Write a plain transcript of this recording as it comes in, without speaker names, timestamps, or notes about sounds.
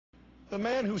The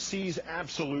man who sees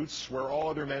absolutes where all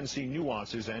other men see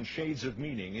nuances and shades of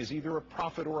meaning is either a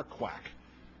prophet or a quack.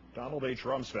 Donald H.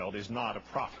 Rumsfeld is not a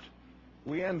prophet.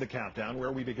 We end the countdown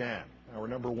where we began, our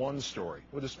number one story,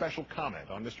 with a special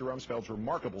comment on Mr. Rumsfeld's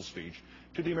remarkable speech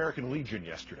to the American Legion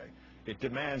yesterday. It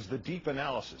demands the deep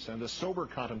analysis and the sober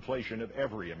contemplation of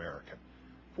every American.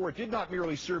 For it did not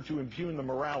merely serve to impugn the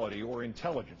morality or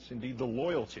intelligence, indeed the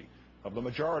loyalty, of the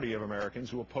majority of Americans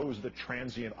who oppose the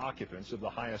transient occupants of the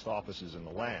highest offices in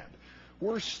the land.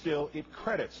 Worse still, it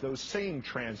credits those same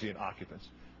transient occupants,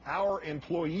 our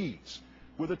employees,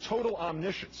 with a total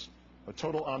omniscience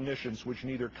which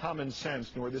neither common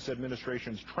sense nor this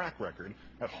administration's track record,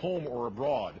 at home or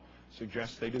abroad,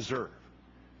 suggests they deserve.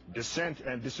 Dissent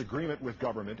and disagreement with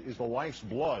government is the life's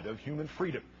blood of human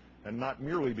freedom, and not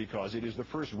merely because it is the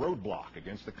first roadblock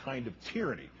against the kind of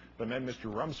tyranny the men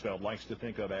Mr. Rumsfeld likes to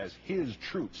think of as his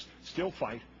troops still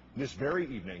fight this very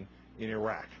evening in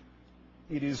Iraq.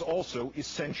 It is also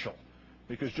essential,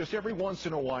 because just every once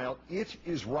in a while it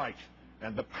is right,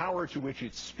 and the power to which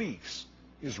it speaks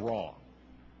is wrong.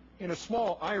 In a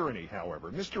small irony,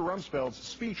 however, Mr. Rumsfeld's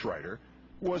speechwriter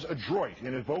was adroit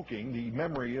in evoking the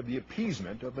memory of the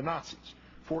appeasement of the Nazis.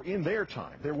 For in their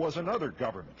time, there was another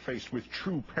government faced with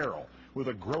true peril, with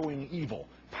a growing evil,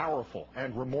 powerful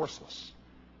and remorseless.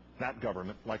 That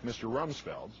government, like Mr.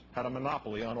 Rumsfeld's, had a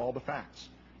monopoly on all the facts.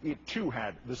 It too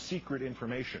had the secret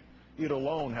information. It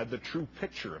alone had the true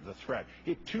picture of the threat.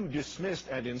 It too dismissed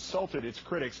and insulted its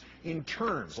critics in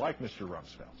turns like Mr.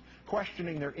 Rumsfeld's,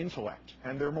 questioning their intellect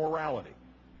and their morality.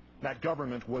 That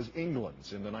government was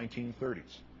England's in the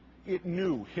 1930s. It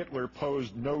knew Hitler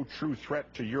posed no true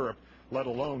threat to Europe, let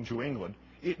alone to England.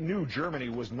 It knew Germany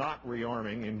was not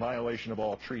rearming in violation of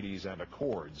all treaties and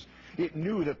accords. It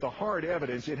knew that the hard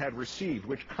evidence it had received,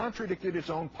 which contradicted its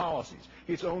own policies,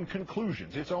 its own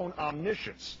conclusions, its own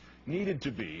omniscience, needed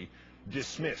to be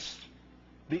dismissed.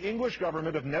 The English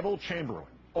government of Neville Chamberlain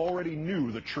already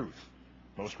knew the truth.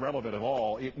 Most relevant of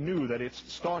all, it knew that its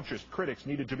staunchest critics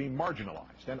needed to be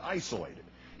marginalized and isolated.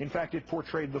 In fact, it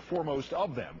portrayed the foremost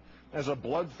of them as a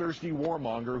bloodthirsty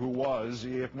warmonger who was,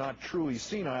 if not truly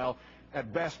senile,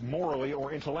 at best morally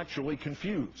or intellectually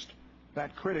confused.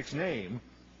 That critic's name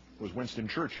was Winston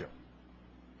Churchill.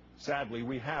 Sadly,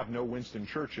 we have no Winston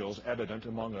Churchills evident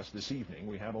among us this evening.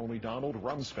 We have only Donald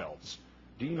Rumsfelds,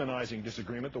 demonizing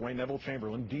disagreement the way Neville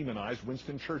Chamberlain demonized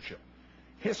Winston Churchill.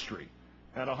 History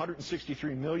and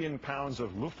 163 million pounds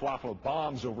of Luftwaffe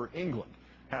bombs over England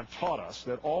have taught us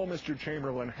that all Mr.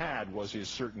 Chamberlain had was his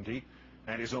certainty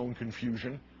and his own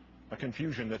confusion, a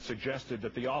confusion that suggested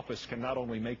that the office can not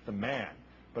only make the man,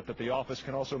 but that the office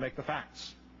can also make the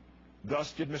facts.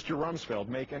 Thus did Mr. Rumsfeld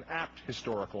make an apt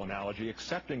historical analogy,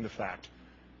 accepting the fact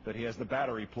that he has the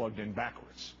battery plugged in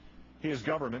backwards. His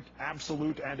government,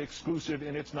 absolute and exclusive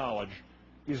in its knowledge,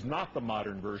 is not the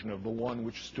modern version of the one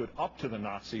which stood up to the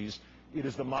Nazis. It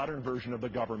is the modern version of the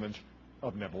government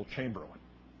of Neville Chamberlain.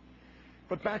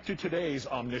 But back to today's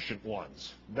omniscient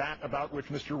ones. That about which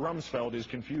Mr. Rumsfeld is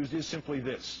confused is simply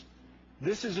this.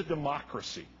 This is a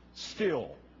democracy,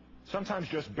 still, sometimes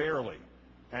just barely,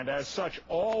 and as such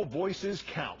all voices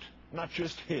count, not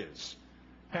just his.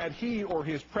 Had he or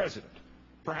his president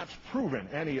perhaps proven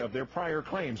any of their prior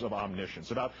claims of omniscience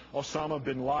about Osama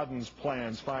bin Laden's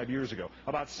plans 5 years ago,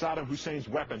 about Saddam Hussein's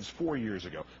weapons 4 years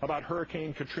ago, about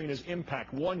Hurricane Katrina's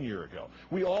impact 1 year ago,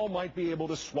 we all might be able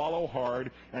to swallow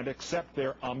hard and accept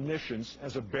their omniscience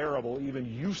as a bearable, even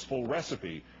useful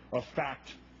recipe of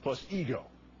fact plus ego.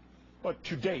 But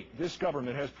to date, this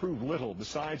government has proved little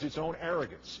besides its own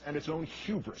arrogance and its own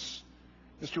hubris.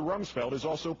 Mr. Rumsfeld is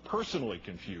also personally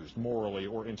confused, morally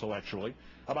or intellectually,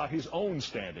 about his own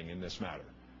standing in this matter.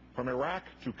 From Iraq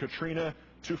to Katrina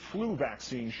to flu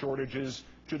vaccine shortages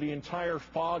to the entire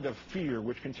fog of fear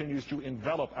which continues to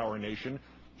envelop our nation,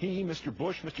 he, Mr.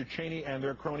 Bush, Mr. Cheney, and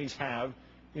their cronies have,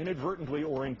 inadvertently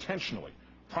or intentionally,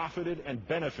 profited and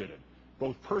benefited,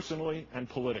 both personally and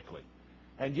politically.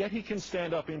 And yet he can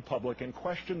stand up in public and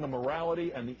question the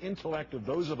morality and the intellect of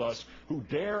those of us who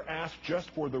dare ask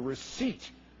just for the receipt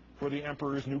for the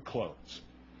emperor's new clothes.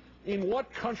 In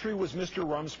what country was Mr.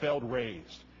 Rumsfeld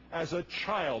raised? As a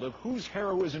child, of whose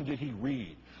heroism did he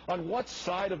read? On what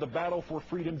side of the battle for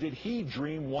freedom did he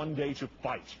dream one day to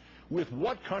fight? With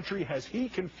what country has he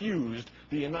confused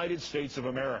the United States of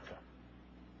America?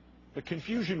 The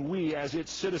confusion we, as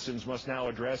its citizens, must now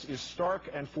address is stark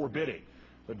and forbidding.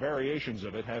 But variations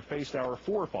of it have faced our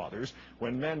forefathers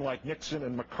when men like Nixon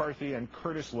and McCarthy and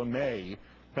Curtis LeMay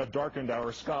have darkened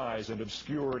our skies and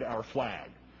obscured our flag.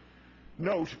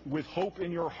 Note with hope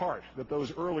in your heart that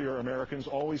those earlier Americans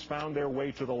always found their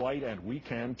way to the light, and we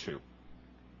can too.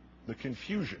 The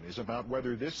confusion is about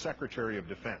whether this Secretary of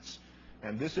Defense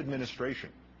and this administration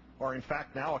are in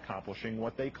fact now accomplishing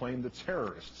what they claim the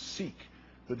terrorists seek,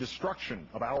 the destruction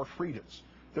of our freedoms,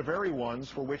 the very ones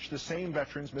for which the same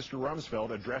veterans Mr.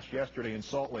 Rumsfeld addressed yesterday in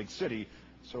Salt Lake City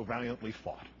so valiantly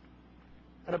fought.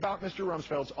 And about Mr.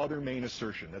 Rumsfeld's other main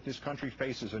assertion that this country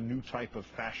faces a new type of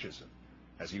fascism,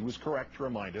 as he was correct to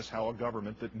remind us how a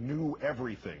government that knew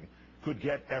everything could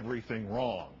get everything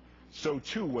wrong. So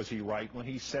too was he right when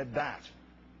he said that,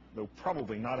 though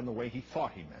probably not in the way he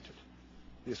thought he meant it.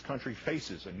 This country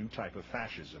faces a new type of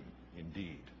fascism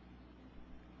indeed.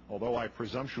 Although I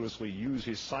presumptuously use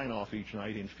his sign-off each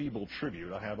night in feeble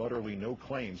tribute, I have utterly no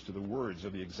claims to the words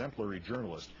of the exemplary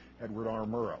journalist Edward R.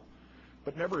 Murrow.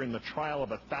 But never in the trial of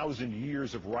 1,000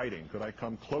 years of writing could I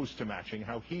come close to matching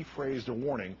how he phrased a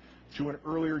warning to an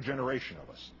earlier generation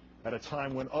of us, at a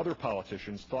time when other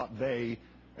politicians thought they,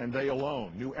 and they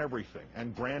alone, knew everything,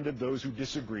 and branded those who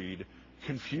disagreed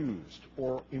confused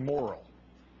or immoral.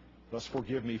 Thus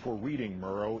forgive me for reading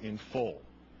Murrow in full.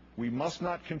 We must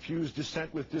not confuse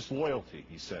dissent with disloyalty,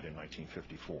 he said in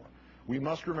 1954. We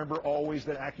must remember always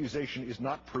that accusation is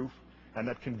not proof, and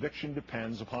that conviction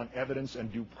depends upon evidence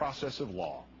and due process of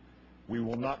law. We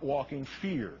will not walk in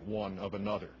fear one of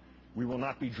another. We will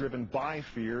not be driven by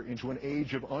fear into an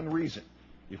age of unreason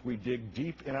if we dig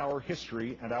deep in our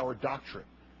history and our doctrine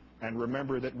and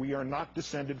remember that we are not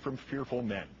descended from fearful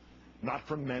men, not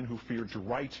from men who feared to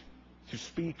write, to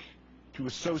speak, to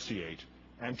associate,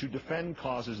 and to defend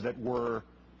causes that were,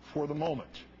 for the moment,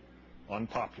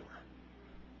 unpopular.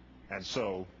 And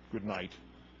so, good night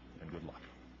and good luck.